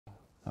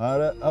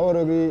Það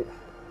voru í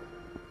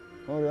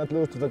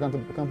 11 úrslita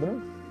kampinum.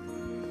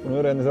 Búin að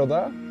vera hérna í 3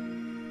 daga.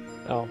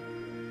 Já.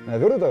 Nei,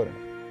 4. dagurinn.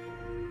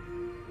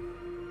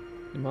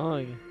 Ég man það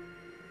ekki.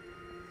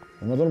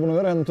 Við erum allavega búin að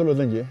vera hérna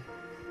töluvert lengi.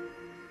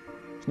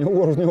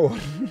 Snjóar og snjóar.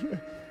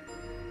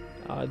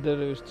 Já, þetta er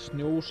vist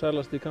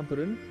snjósælasti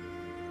kampurinn.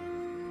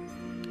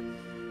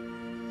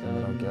 Það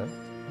er ágætt.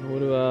 Nú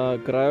erum við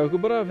að græða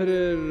okkur bara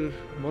fyrir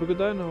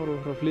morgundaginn. Þá vorum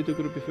við að flytja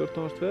okkur upp í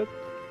 14. fet,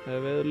 ef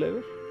veður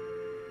leyfir.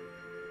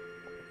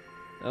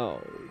 Já.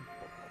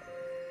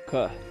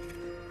 Hvað?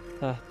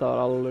 Þetta var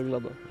alveg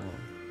glatað. Já.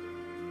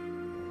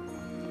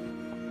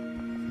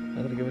 Þetta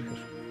er ekki að virka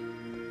svo.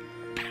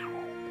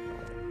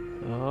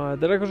 Já,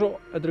 þetta er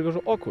eitthvað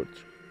svo awkward.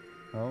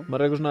 Já. Maður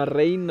er eitthvað svona að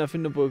reyna að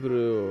finna upp á ykkur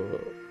og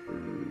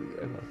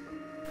eitthvað.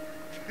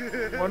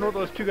 I wonder what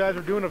those 2 guys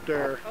are doing up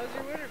there. How's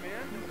your winter,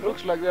 man?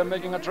 Looks like they're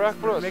making a track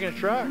for us. Making a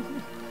track?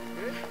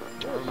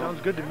 Well,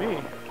 sounds good to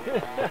me.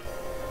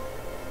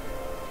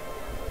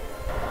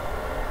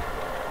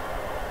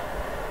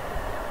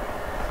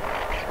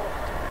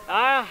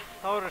 Jæja,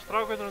 þá eru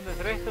strákveiturinn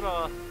þreyttir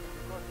að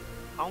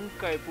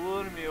hanga í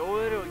búðunum í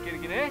óveðri og gera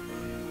ekki neitt.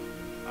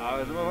 Já,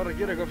 við ætlum að fara að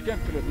gera eitthvað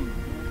skemmtilegt núna.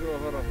 Við ætlum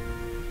að fara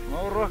smá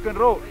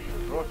rock'n'roll.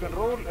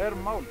 Rock'n'roll er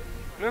mál.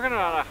 Klukkan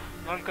er að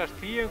nálgast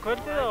 10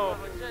 kvöldið og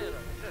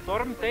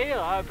stormdegi,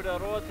 það hafi byrjað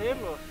að róa til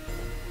og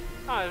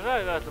ég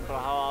sagði við ætlum bara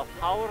að hafa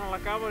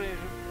fáránlega gaman í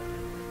þessum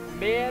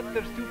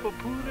meterstjúpa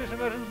púðri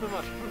sem er hundum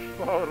allt.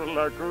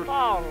 Fáránlega kúl.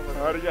 Fáránlega.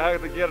 Það er ekki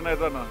hægt að gera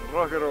neitt annað.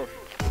 Rock'n'roll.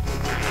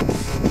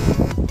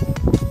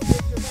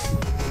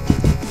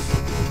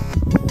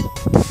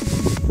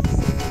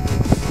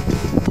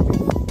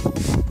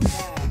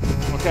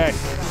 Okay.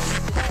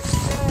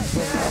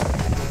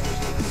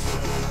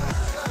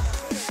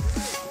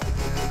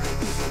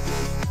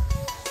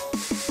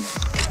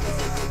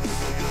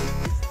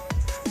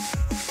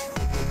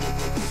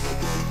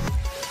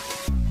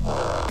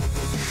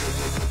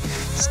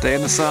 Stay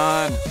in the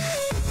sun.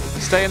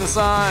 Stay in the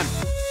sun.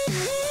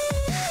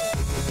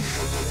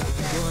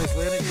 Nice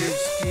landing gear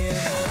skin.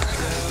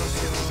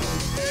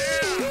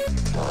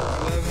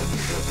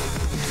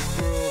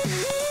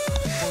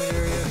 Point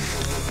area.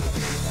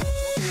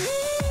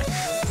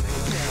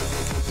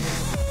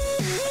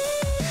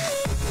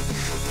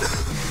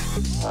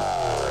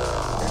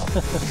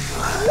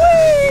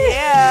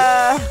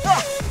 Yeah.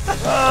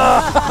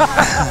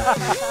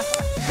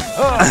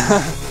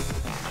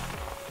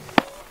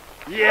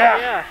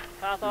 Yeah!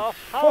 Þetta var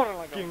fáránlega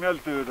gaman. Fucking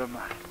eldu þetta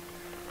maður.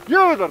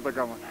 Jöfull var þetta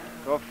gaman.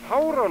 Það var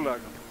fáránlega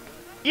gaman.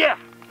 Yeah!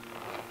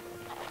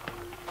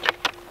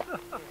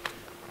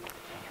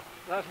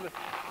 Það er slutt.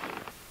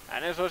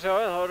 En eins og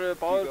sjáum þá eru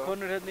báðir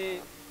konur hérna í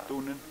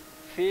Dúnin.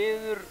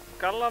 fiður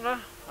gallana.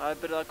 Það er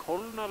byrjað að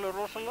kólna alveg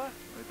rosalega.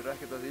 Veitir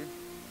ekkert af því.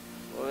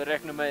 Og við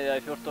reknum með því að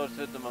í 14.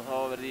 fetum að þá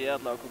verði ég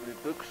allavega komin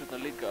í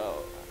buxurnar líka.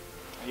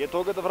 Ég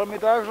tók þetta fram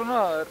í dag svona.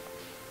 Það er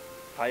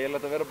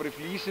þægilegt að vera bara í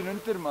flísin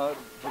undir.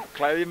 Svo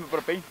klæði ég mig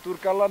bara beint úr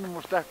gallanum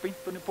og stekk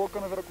beint hann í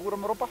pókana fyrir að kúra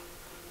með rópa.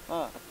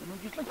 Það er nú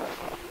ekki slengt.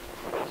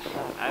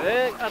 En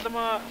við ætlum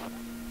að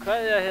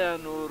kveðja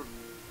hérna úr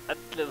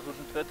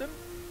 11.000 fetum.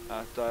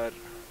 Þetta er...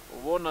 Og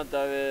vonandi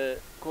að við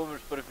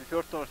komumst bara upp í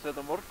 14. fet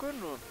á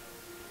morgun.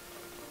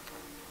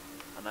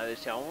 Þannig að við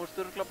sjáumst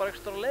örugglega bara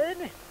ekstra á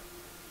leiðinni.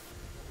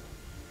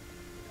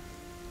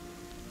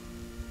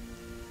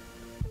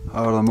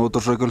 Það var það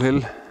Motorcycle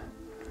Hill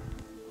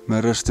með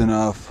restina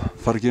af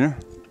farginu.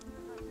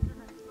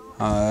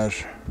 Það er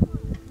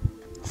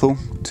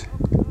þungt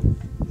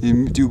í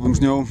djúpum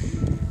snjó.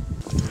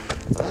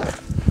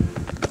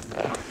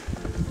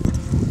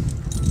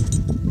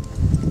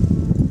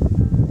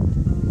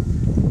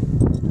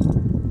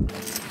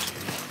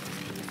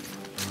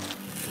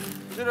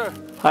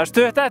 Það er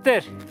stutt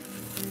eftir.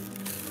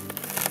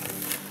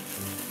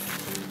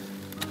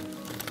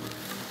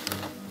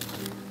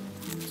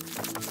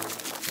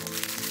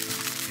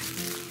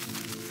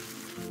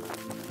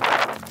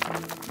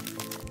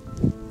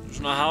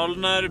 Svona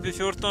hálnaður upp í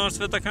 14.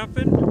 feta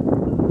kampinn,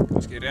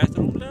 kannski rétt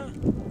rúmlega.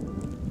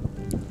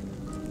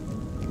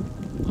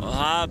 Og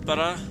það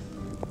bara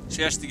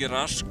sést ekki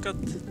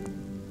raskat.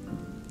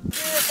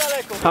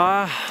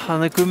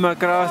 Hann er Gummi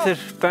að grafa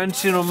eftir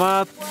bensín og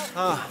mat.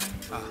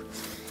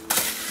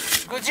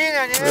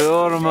 Við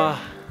vorum að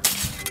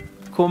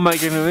koma í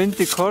gegnum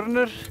vindi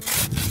corner.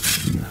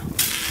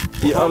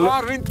 Það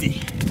var vindi.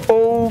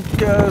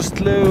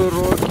 Ógeðslegur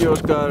roki á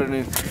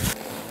skarinni.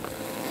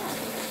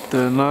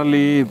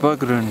 Denali í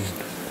bakgrunn.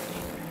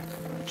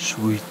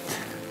 Sweet.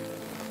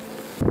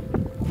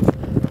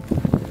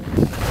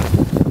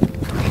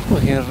 Og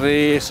hér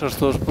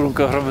risastór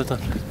sprunga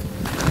framöndan.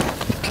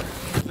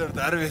 Það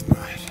er erfitt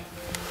maður.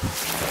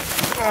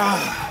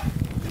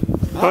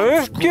 Það er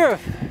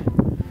uppgjöf!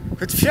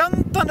 Hvern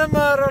fjandann er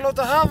maður að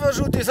láta hafa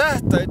þessu út í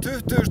þetta í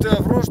 20 stiga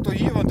frost og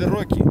hífandi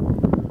roki?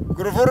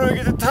 Hvernig fórum við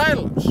ekki til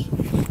Thailands?